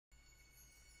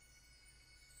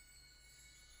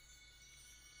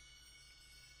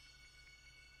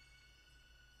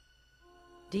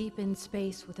Deep in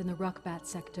space within the Ruckbat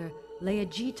sector lay a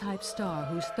G-type star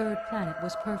whose third planet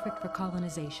was perfect for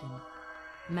colonization.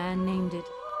 Man named it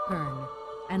Pern,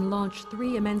 and launched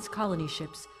 3 immense colony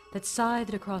ships that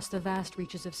scythed across the vast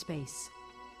reaches of space.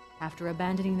 After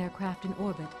abandoning their craft in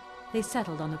orbit, they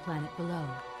settled on the planet below.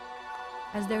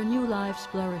 As their new lives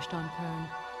flourished on Pern,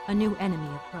 a new enemy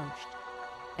approached.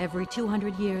 Every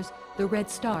 200 years, the Red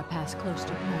Star passed close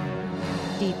to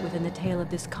Pern. Deep within the tail of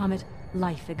this comet,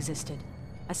 life existed.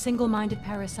 A single-minded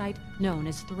parasite known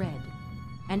as Thread.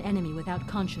 An enemy without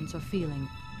conscience or feeling,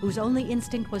 whose only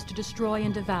instinct was to destroy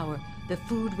and devour the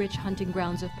food-rich hunting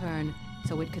grounds of Pern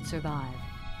so it could survive.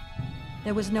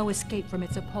 There was no escape from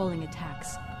its appalling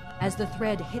attacks. As the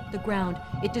Thread hit the ground,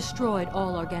 it destroyed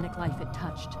all organic life it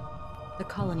touched. The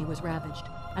colony was ravaged,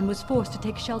 and was forced to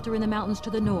take shelter in the mountains to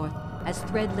the north as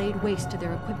Thread laid waste to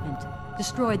their equipment,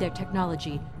 destroyed their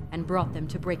technology, and brought them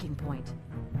to breaking point.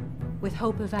 With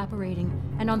hope evaporating,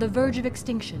 and on the verge of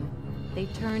extinction, they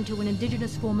turned to an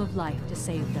indigenous form of life to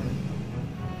save them.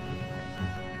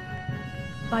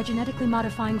 By genetically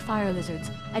modifying fire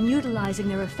lizards and utilizing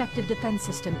their effective defense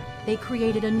system, they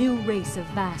created a new race of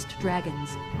vast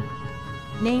dragons.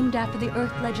 Named after the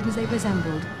Earth legends they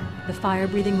resembled, the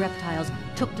fire-breathing reptiles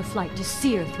took to flight to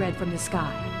sear Thread from the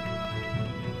sky.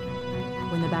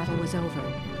 When the battle was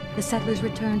over, the settlers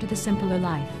returned to the simpler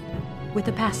life. With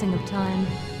the passing of time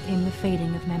came the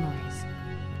fading of memories.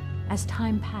 As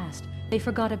time passed, they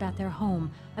forgot about their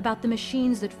home, about the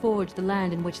machines that forged the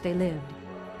land in which they lived,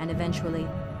 and eventually,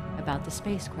 about the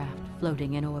spacecraft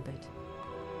floating in orbit.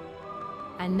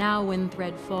 And now when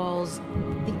Thread falls,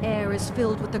 the air is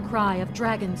filled with the cry of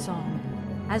dragon song,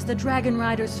 as the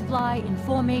Dragonriders fly in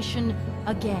formation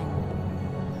again.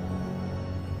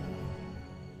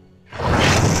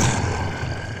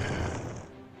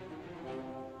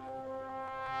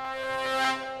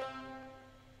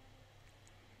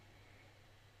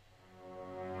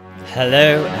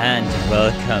 Hello and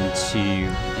welcome to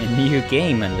a new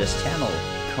game on this channel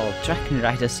called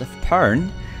Dragonriders of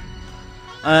Pern.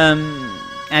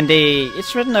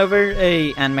 It's written over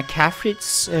Anne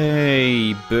McCaffrey's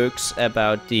books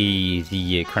about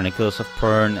the Chronicles of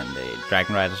Pern and the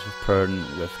Dragonriders of Pern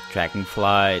with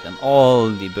Dragonflight and all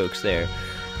the books there.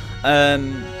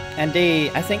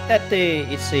 I think that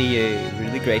it's a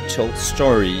really great told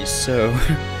story. So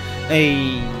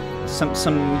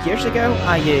some years ago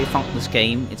I found this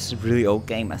game. It's a really old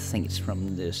game. I think it's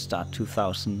from the start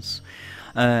 2000s.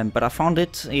 But I found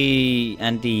it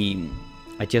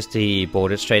I just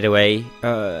bought it straight away.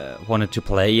 Wanted to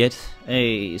play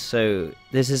it. So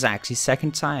this is actually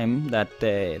second time that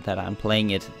I'm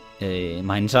playing it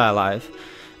my entire life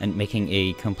and making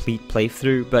a complete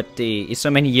playthrough. But it's so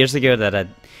many years ago that I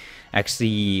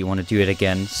actually want to do it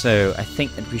again. So I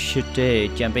think that we should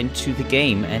jump into the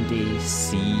game and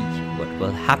see what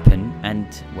will happen and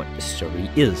what the story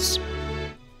is.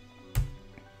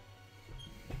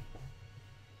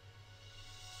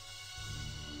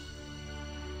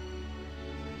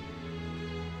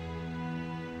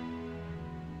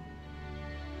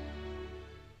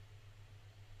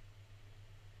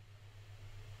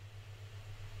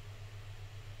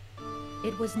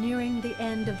 It was nearing the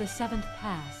end of the 7th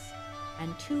pass,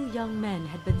 and 2 young men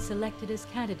had been selected as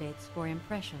candidates for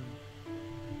impression.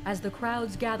 As the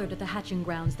crowds gathered at the hatching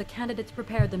grounds, the candidates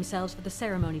prepared themselves for the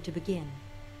ceremony to begin.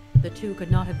 The 2 could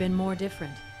not have been more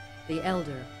different. The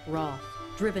elder, Roth,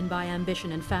 driven by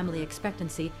ambition and family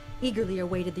expectancy, eagerly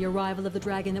awaited the arrival of the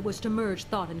dragon that was to merge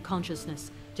thought and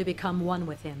consciousness, to become one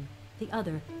with him. The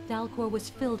other, Dalcor, was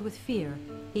filled with fear.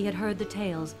 He had heard the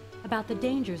tales about the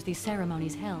dangers these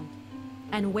ceremonies held.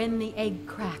 And when the egg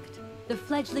cracked, the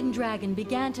fledgling dragon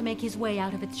began to make his way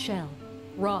out of its shell.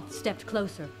 Roth stepped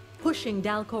closer, pushing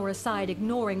Dalcor aside,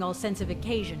 ignoring all sense of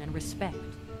occasion and respect.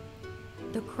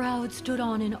 The crowd stood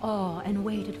on in awe and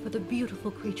waited for the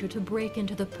beautiful creature to break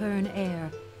into the Pern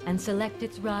air and select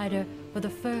its rider for the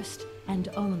first and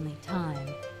only time.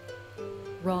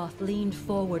 Roth leaned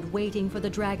forward, waiting for the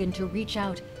dragon to reach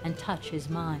out and touch his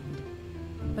mind.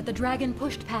 But the dragon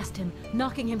pushed past him,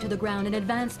 knocking him to the ground, and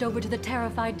advanced over to the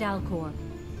terrified Dalcor.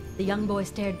 The young boy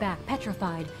stared back,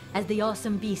 petrified, as the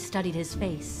awesome beast studied his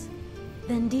face.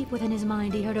 Then deep within his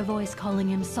mind he heard a voice calling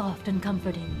him soft and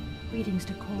comforting. "Greetings,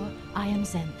 Dalcor, I am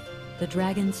Zenth." The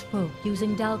dragon spoke,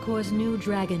 using Dalcor's new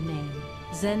dragon name.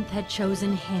 Zenth had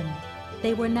chosen him.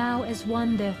 They were now as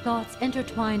one, their thoughts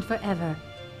intertwined forever.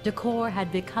 Dalcor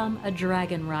had become a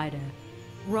dragon rider.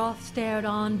 Roth stared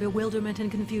on, bewilderment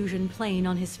and confusion plain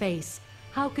on his face.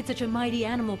 How could such a mighty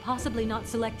animal possibly not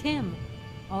select him?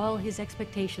 All his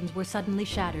expectations were suddenly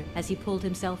shattered as he pulled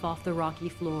himself off the rocky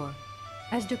floor.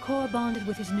 As Decor bonded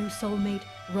with his new soulmate,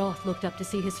 Roth looked up to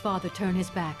see his father turn his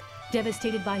back,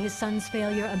 devastated by his son's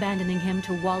failure, abandoning him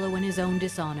to wallow in his own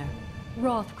dishonor.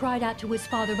 Roth cried out to his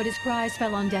father, but his cries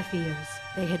fell on deaf ears.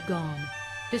 They had gone.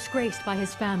 Disgraced by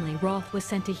his family, Roth was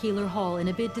sent to Healer Hall in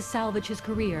a bid to salvage his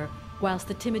career, whilst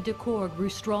the timid Decor grew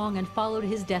strong and followed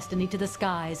his destiny to the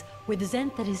skies, with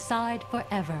Zenth at his side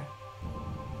forever.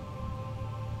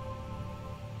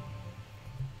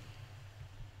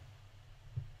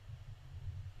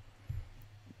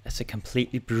 It's a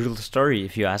completely brutal story,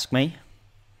 if you ask me.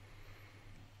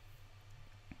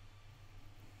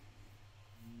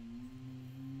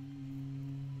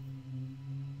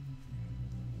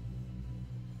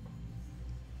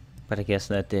 But I guess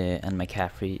that Anne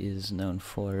McCaffrey is known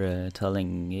for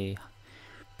telling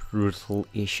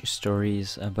brutal-ish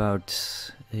stories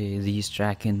about these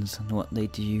dragons and what they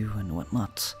do and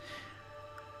whatnot.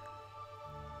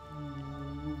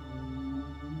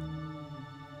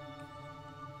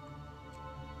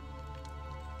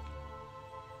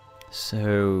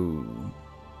 So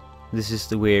this is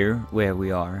the where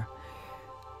we are.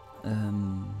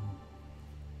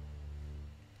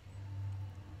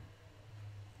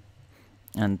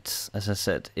 And as I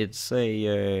said, it's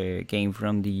a game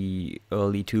from the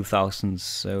early 2000s,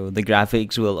 so the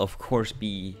graphics will of course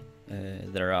be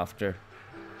thereafter.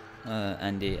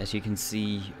 And as you can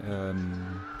see,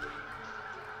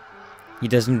 he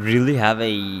doesn't really have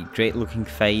a great looking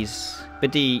face,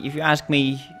 but if you ask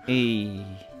me,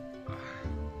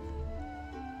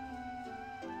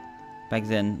 back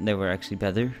then they were actually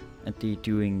better at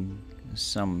doing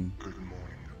some. Good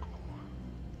morning, Nicole.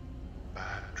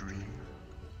 Bad dream?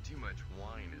 Too much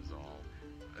wine is all.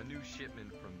 A new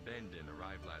shipment from Bendon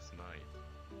arrived last night.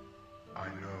 I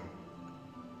know.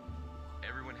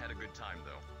 Everyone had a good time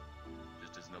though,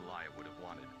 just as Nalia would have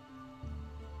wanted.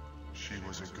 She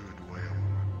was a good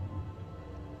whalewoman.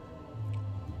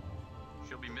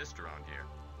 She'll be missed around here.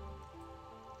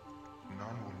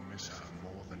 None will miss her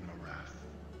more than Marath.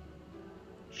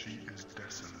 She is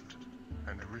desolate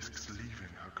and risks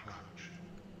leaving her clutch.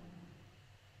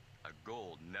 A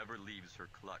gold never leaves her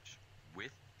clutch,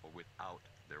 with or without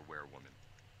their werewoman.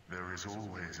 There is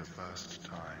always a first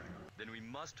time. Then we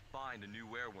must find a new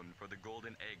werewoman for the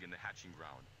golden egg in the hatching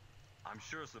ground. I'm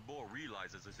sure Sabor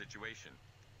realizes the situation.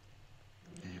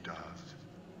 He does.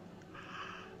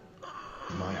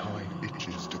 My hide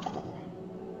itches to call.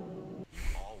 You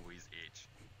always itch.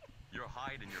 Your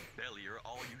hide and your belly are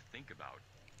all you think about.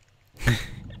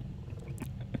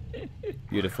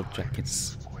 Beautiful jackets.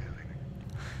 Spoiling.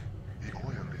 The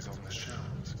oil is on the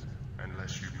shelves,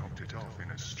 unless you knocked it off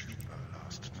in a stupor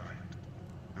last night.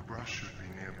 The brush should be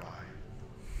nearby.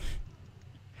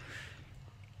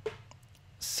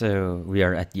 So we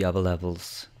are at the upper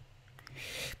levels.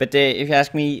 But if you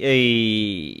ask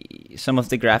me, some of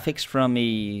the graphics from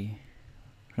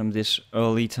this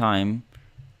early time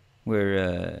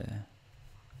were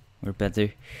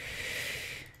better.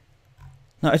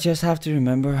 Now I just have to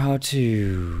remember how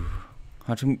to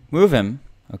move him.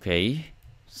 Okay,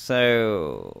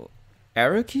 so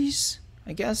arrow keys,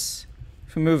 I guess,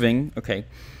 for moving. Okay,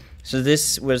 so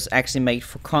this was actually made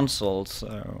for consoles.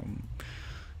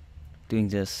 Doing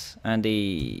this, and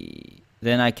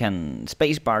then I can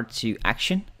spacebar to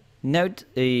action. Note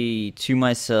to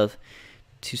myself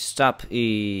to stop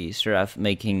sort of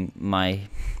making my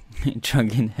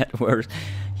drunken head worse.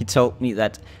 He told me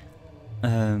that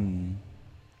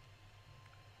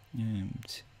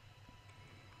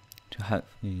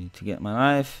to get my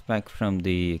life back from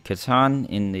the Catan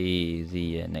in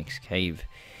the next cave.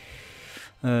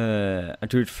 I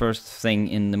do it first thing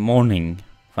in the morning.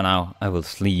 For now, I will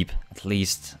sleep. At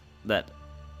least that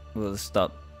will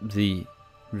stop the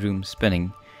room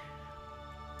spinning.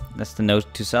 That's the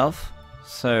note to self.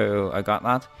 So I got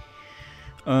that.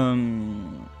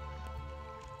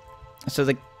 So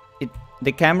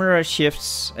the camera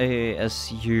shifts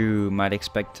as you might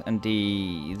expect, and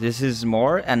this is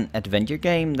more an adventure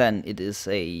game than it is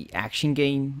a action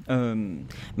game.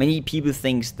 Many people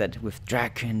think that with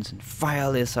dragons and fire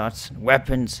lizards and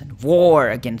weapons and war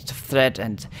against a threat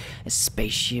and a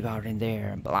spaceship out in there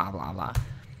and blah blah blah,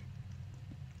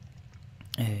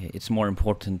 it's more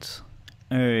important.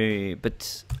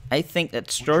 But I think that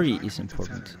story is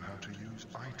important. To tell you how to use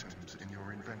items in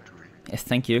your inventory. Yes,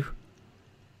 thank you.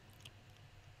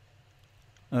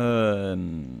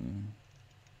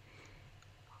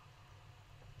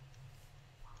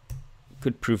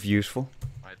 Could prove useful.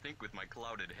 I think with my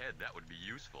clouded head that would be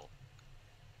useful.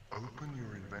 Open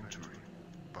your inventory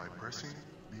by pressing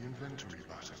the inventory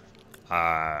button.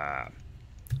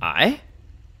 I?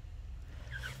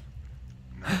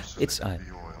 Now It's select I.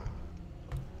 the oil.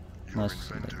 Your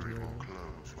Nice. inventory will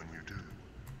close when you do,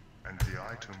 and the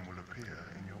item will appear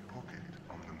in your pocket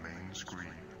on the main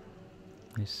screen.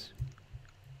 Yes.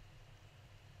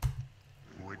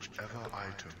 Whichever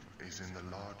item is in the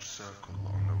large circle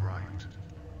on the right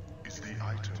is the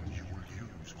item you will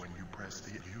use when you press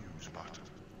the use button.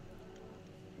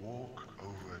 Walk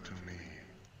over to me.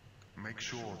 Make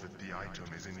sure that the item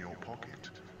is in your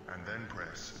pocket, and then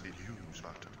press the use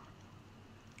button.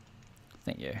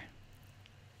 Thank you.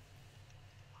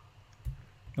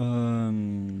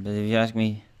 But if you ask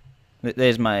me,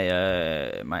 there's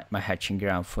my my hatching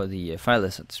ground for the fire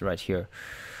lizards right here,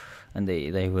 and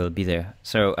they will be there.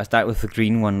 So I start with the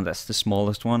green one. That's the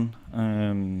smallest one.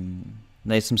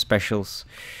 There's some specials.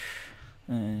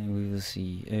 We will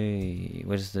see.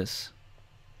 What is this?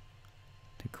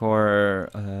 Decor.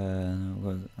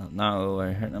 Well, now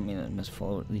I heard. I mean, I must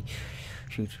follow the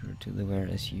shooter to the where,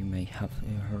 as you may have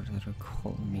heard that a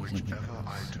call amazing. Whichever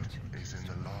item is in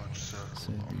the large circle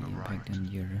So the on the impact right on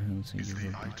your home, so is you the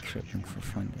will be item tripping you for will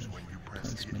fun use when you press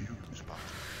the placement. use button.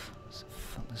 So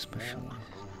for the special Walk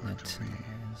over that to me.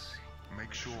 is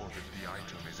Make sure that the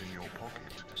item is in your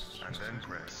pocket, and then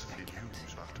press the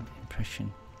use button.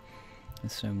 impression.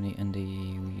 There's so many, and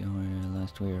we are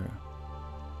last wear.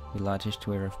 The largest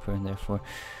wear of Pern, therefore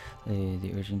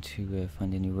the urgent to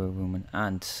find a new woman,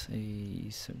 and so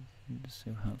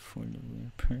hard for the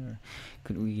wear Pern.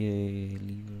 Could we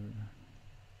leave her?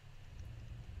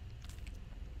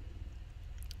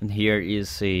 And here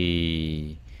is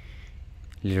a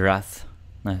Lirath,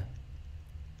 no,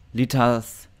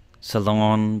 Litath,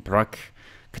 Salon, Brock,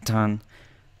 Catan,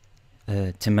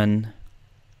 Timon,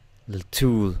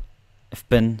 Latoul,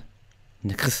 Fben,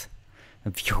 Nikth,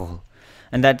 and Viol.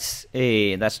 And that's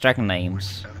dragon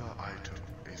names. Whichever item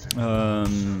is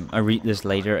in I read this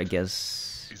later, I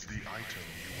guess. is the item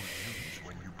you will use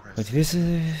when you press But this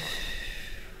is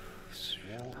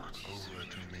walk over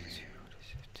to me.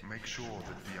 Make sure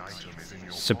that the item is in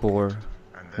your Sabor, pocket,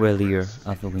 and then Wellier, press the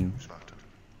Alphawing, use button.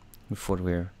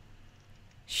 Footwear.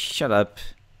 Shut up,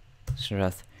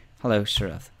 Sarath. Hello,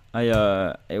 Sarath.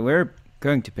 We're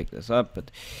going to pick this up,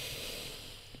 but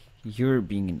you're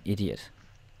being an idiot.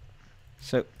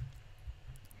 So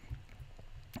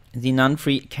the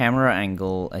non-free camera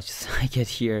angle I get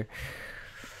here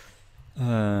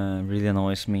really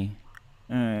annoys me,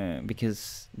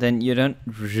 because then you don't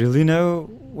really know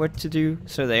what to do.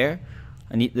 So there,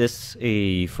 I need this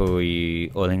for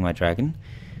oiling my dragon.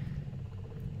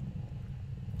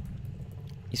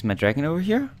 Is my dragon over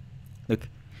here? Look,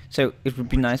 so it would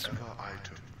be nice. Whichever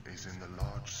item is in the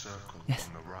large circle Yes.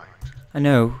 on the right I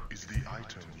know. is the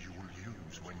item you will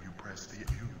use when you press the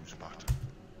use button.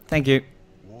 Thank you.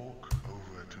 Walk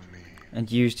over to me. And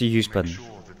use the use Make button.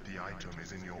 sure that the item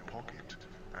is in your pocket,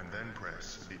 and then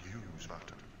press the use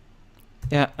button.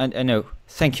 Yeah, I know.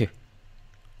 Thank you.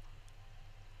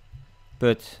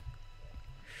 But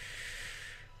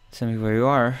tell me where you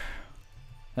are.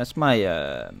 That's my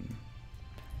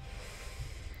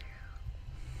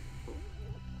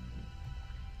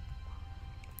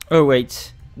Oh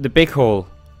wait, the big hole.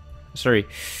 Sorry,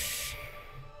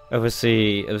 I was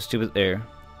stupid there.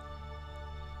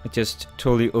 I just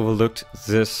totally overlooked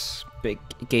this big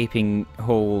gaping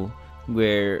hole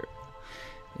where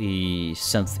the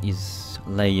synth is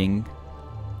laying.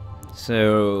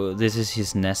 So this is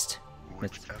his nest.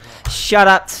 Whichever Shut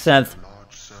up, synth.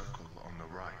 large circle on the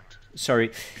right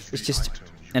Sorry, is it's the just item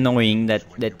you annoying that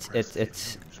when you press the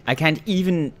it's use I can't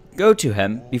even go to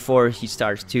him before he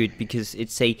starts to it, because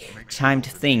it's a timed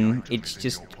thing. It's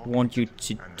just want you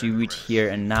to do it here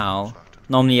and now.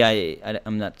 Normally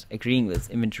I'm not agreeing with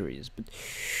inventories, but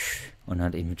or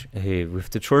not with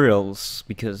tutorials,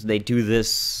 because they do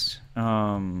this.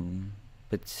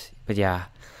 But yeah,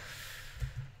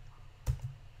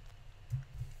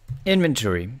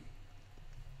 inventory,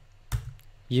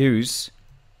 use.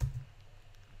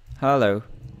 Hello.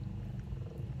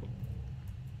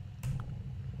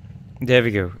 There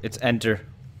we go. It's enter.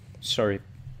 Sorry.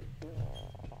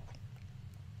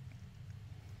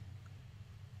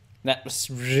 That was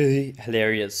really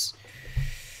hilarious.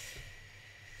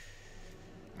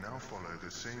 Now follow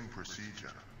the same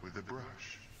procedure with the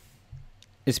brush.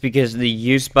 It's because the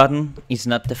use button is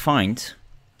not defined.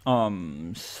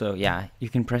 So yeah, you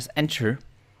can press enter.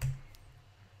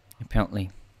 Apparently.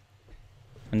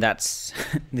 And that's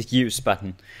the use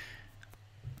button.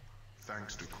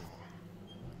 Thanks to Core.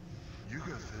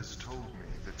 Yugath has told me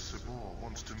that Sabor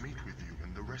wants to meet with you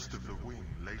and the rest of the wing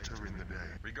later in the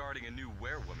day. Regarding a new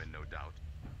werewoman, no doubt.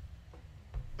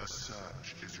 A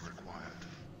search is required.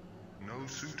 No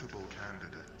suitable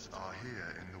candidates are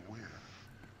here in the weir.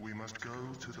 We must go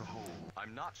to the hole.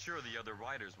 I'm not sure the other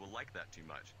riders will like that too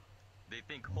much. They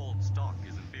think hold stock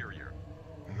is inferior.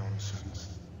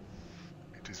 Nonsense.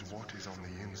 It is what is on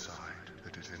the inside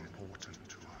that is important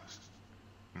to us,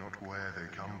 not where they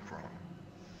come from.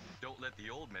 Don't let the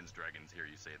old men's dragons hear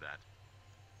you say that.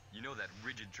 You know that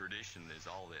rigid tradition is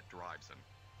all that drives them.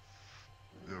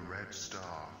 The Red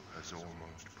Star has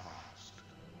almost passed.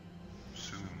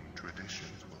 Soon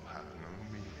traditions will have no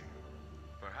meaning.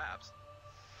 Perhaps.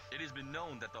 It has been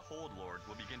known that the Hold Lords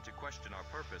will begin to question our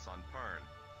purpose on Pern.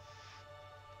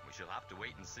 We shall have to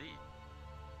wait and see.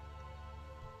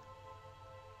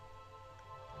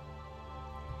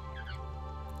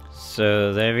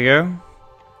 So there we go.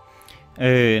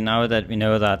 Now that we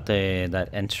know that that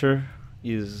enter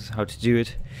is how to do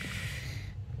it,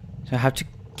 so I have to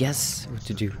guess what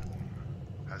to do.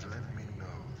 Has let me know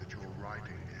that your riding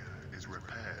gear is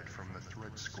repaired from the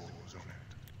thread scores on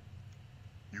it.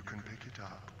 You can pick it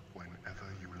up whenever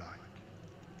you like.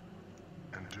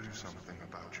 And do something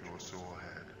about your sore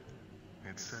head.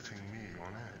 It's setting me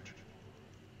on edge.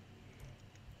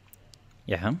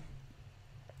 Yeah.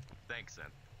 Thanks, then.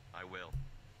 I will.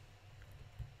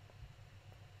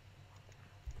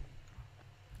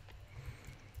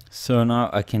 So now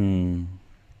I can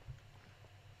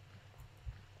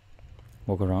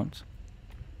walk around.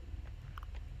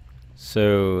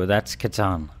 So that's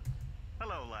Catan.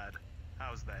 Hello, lad.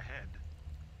 How's the head?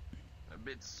 A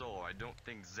bit sore. I don't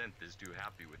think Zenth is too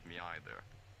happy with me either.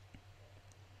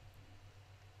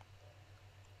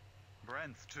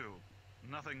 Brent, too.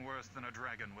 Nothing worse than a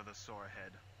dragon with a sore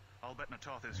head. I'll bet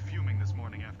Natoth is fuming this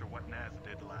morning after what Nath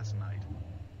did last night.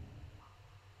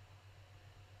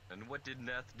 And what did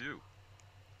Nath do?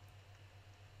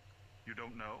 You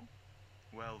don't know?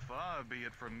 Well, far be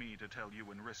it from me to tell you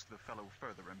and risk the fellow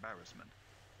further embarrassment.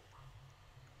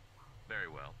 Very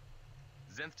well.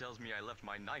 Zenth tells me I left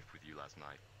my knife with you last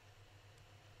night.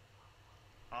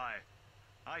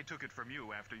 I took it from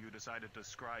you after you decided to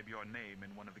scribe your name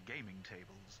in one of the gaming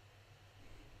tables.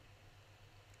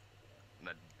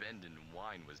 That bend in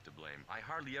wine was to blame. I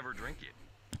hardly ever drink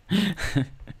it.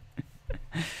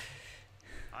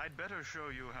 I'd better show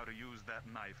you how to use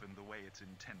that knife in the way it's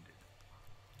intended.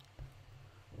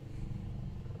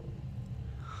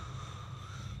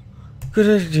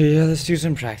 Good idea, let's do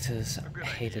some practice. A good I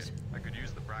hate idea. it. I could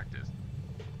use the practice.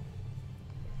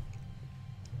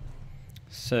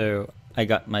 So I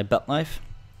got my belt knife.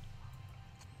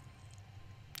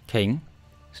 King,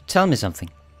 so tell me something.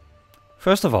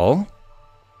 First of all,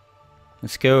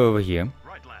 let's go over here.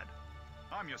 Right, lad.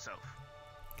 Arm yourself.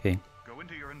 Okay, Go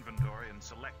into your inventory and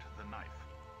select the knife.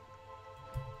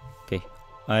 okay.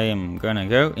 I am gonna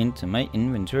go into my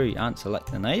inventory and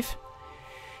select the knife.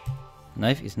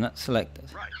 Knife is not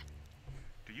selected. Right.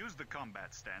 To use the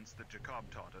combat stance that Jacob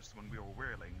taught us when we were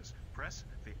weirlings, press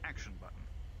the action button.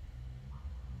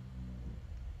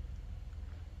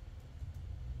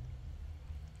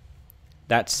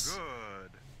 That's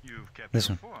Good. You've kept This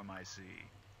your one. form, I see.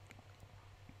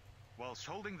 Whilst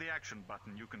holding the action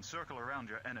button, you can circle around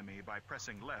your enemy by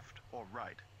pressing left or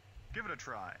right. Give it a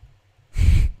try.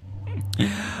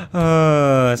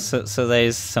 so there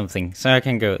is something. So I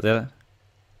can go there.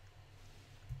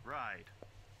 Right.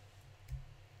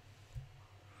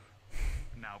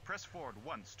 Now press forward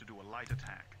once to do a light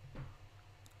attack.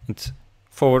 It's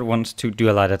forward once to do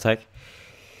a light attack.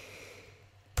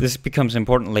 This becomes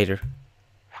important later.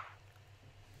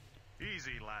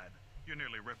 Easy, lad. You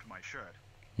nearly ripped my shirt.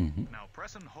 Mhm. Now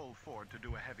press and hold forward to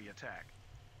do a heavy attack.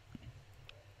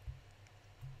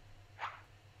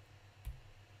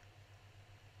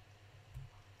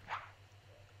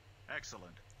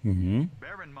 Excellent.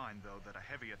 Bear in mind, though, that a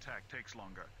heavy attack takes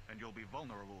longer, and you'll be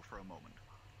vulnerable for a moment.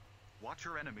 Watch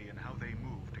your enemy and how they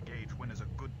move to gauge when is a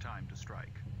good time to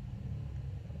strike.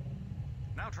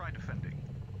 Now try defending.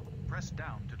 Press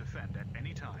down to defend at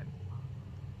any time.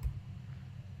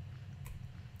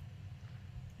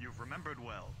 You've remembered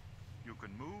well. You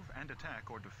can move and attack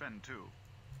or defend too.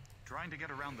 Trying to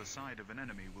get around the side of an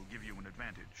enemy will give you an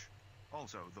advantage.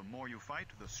 Also, the more you fight,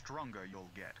 the stronger you'll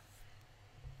get.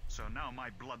 So now my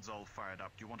blood's all fired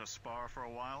up. Do you want to spar for a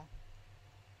while?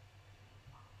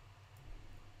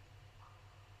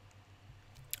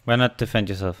 Why not defend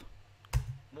yourself?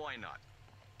 Why not?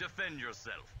 Defend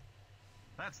yourself.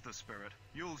 That's the spirit.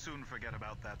 You'll soon forget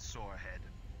about that sore head.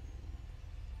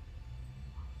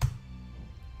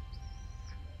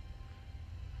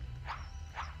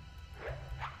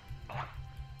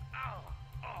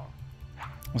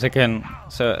 So I can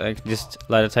just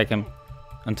light attack him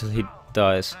until he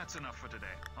dies. That's enough for today.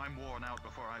 I'm worn out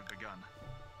before I've begun.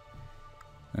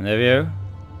 And there we go.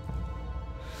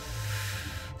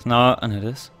 No, and it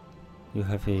is. You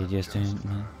have a just Just found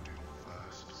your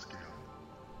first skill.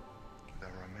 There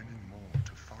are many more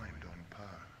to find on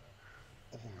Pern,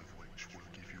 all of which will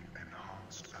give you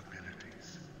enhanced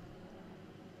abilities.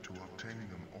 To obtain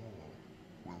them all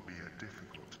will be a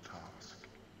difficult task,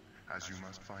 as you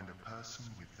must find a person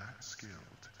with that skill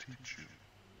to teach you.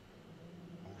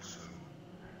 Also,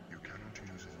 you cannot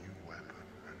use a new weapon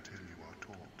until you are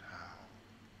taught how.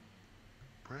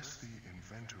 Press the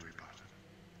inventory button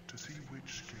to see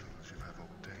which skills you have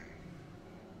obtained.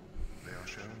 They are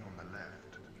shown on the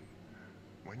left.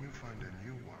 When you find a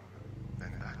new one,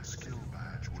 then that skill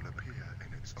badge will appear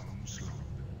in its own slot.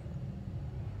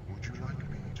 Would you like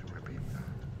me to repeat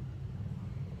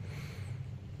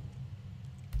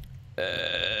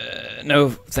that? No,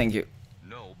 thank you.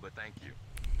 No, but thank you.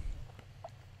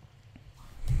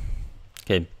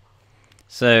 Okay.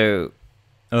 So,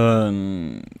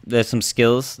 there's some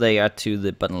skills. They are to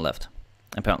the bottom left,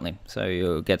 apparently. So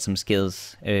you get some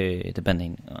skills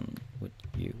depending on what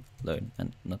you learn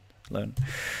and not learn.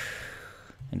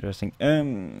 Interesting. I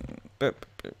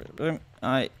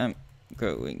am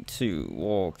going to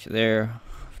walk there.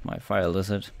 My fire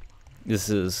lizard. This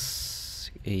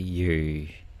is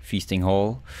a feasting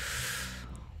hall,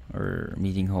 or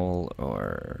meeting hall,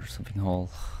 or something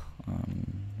hall.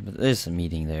 But there's a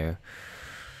meeting there.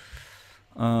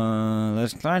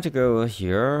 Let's try to go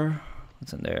here.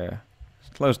 What's in there?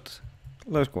 Closed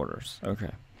quarters.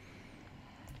 Okay.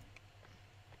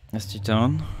 Let's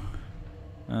turn.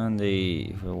 And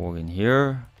if we walk in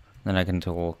here, then I can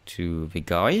talk to the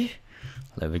guy.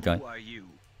 Hello, the guy. Who are you?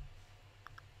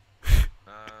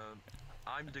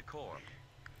 I'm Decor.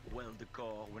 Well,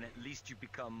 Decor, when at least you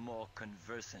become more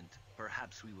conversant,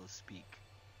 perhaps we will speak.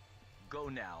 Go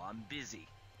now, I'm busy.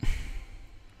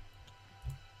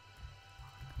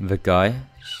 The guy,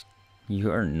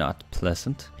 you are not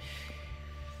pleasant.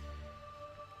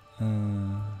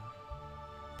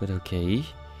 But okay.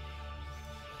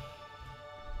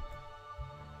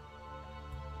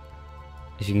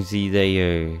 As you can see,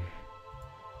 they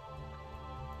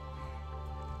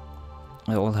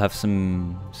all have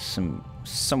some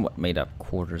somewhat made up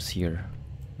quarters here.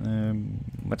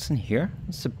 What's in here?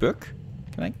 It's a book.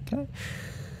 Can I?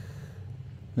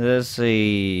 There's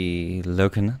a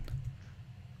Loken.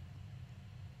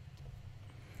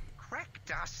 Crack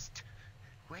dust.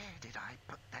 Where did I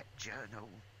put that journal?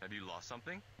 Have you lost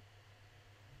something?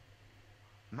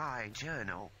 My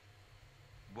journal.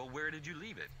 Well, where did you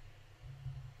leave it?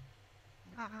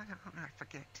 I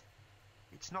forget.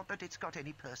 It's not that it's got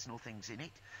any personal things in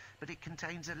it, but it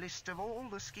contains a list of all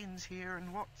the skins here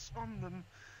and what's on them.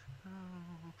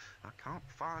 Oh, I can't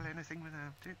file anything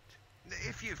without it.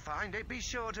 If you find it, be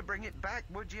sure to bring it back,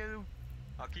 would you?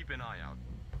 I'll keep an eye out.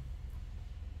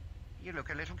 You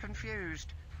look a little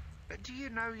confused. But do you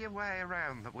know your way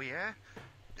around the weir?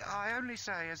 I only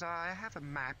say as I have a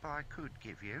map I could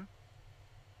give you.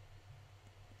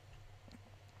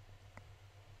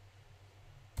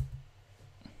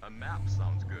 A map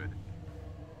sounds good.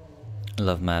 I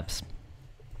love maps.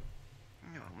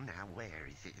 Oh, now where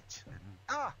is it?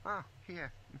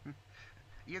 Here.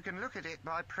 You can look at it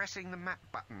by pressing the map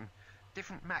button.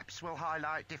 Different maps will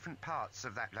highlight different parts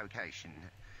of that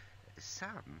location.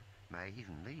 Some may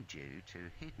even lead you to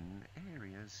hidden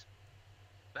areas.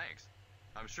 Thanks.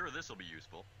 I'm sure this will be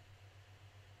useful.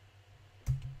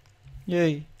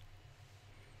 Yay.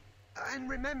 And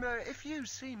remember, if you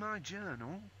see my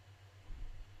journal...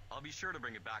 I'll be sure to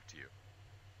bring it back to you.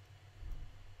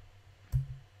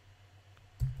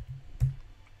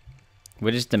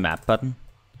 What is the map button?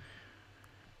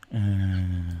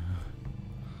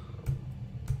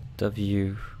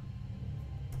 W.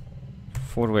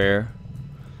 For where?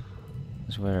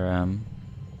 Is where I am.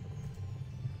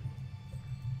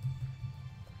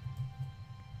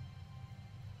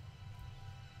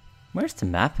 Where's the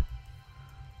map?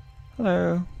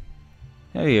 Hello.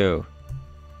 There you.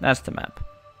 That's the map.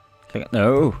 Click.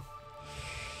 No.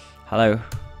 Hello.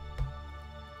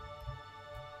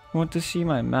 I want to see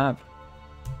my map.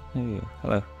 There you.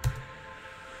 Hello.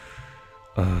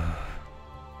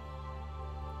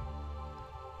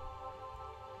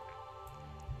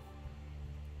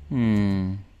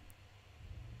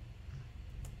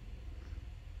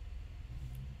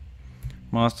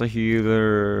 Master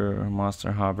Healer,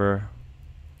 Master Harbor.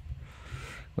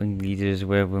 Wing leaders,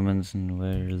 were women and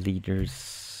were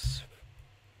leaders.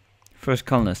 First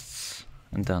colonists.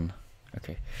 And done.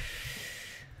 Okay.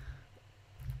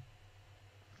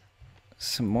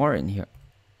 Some more in here.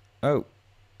 Oh.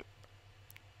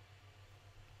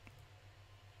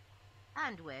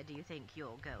 And where do you think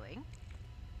you're going?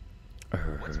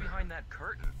 What's behind that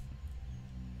curtain?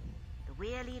 The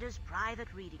Weir Leader's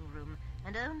private reading room,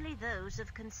 and only those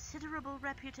of considerable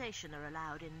reputation are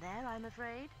allowed in there, I'm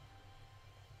afraid.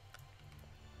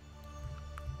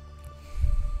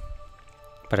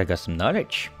 But I got some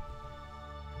knowledge.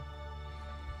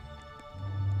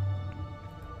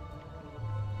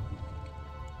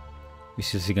 We're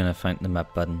seriously gonna find the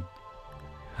map button.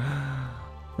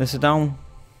 There's a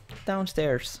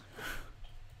downstairs.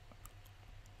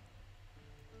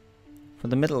 For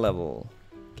the middle level.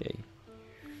 Okay.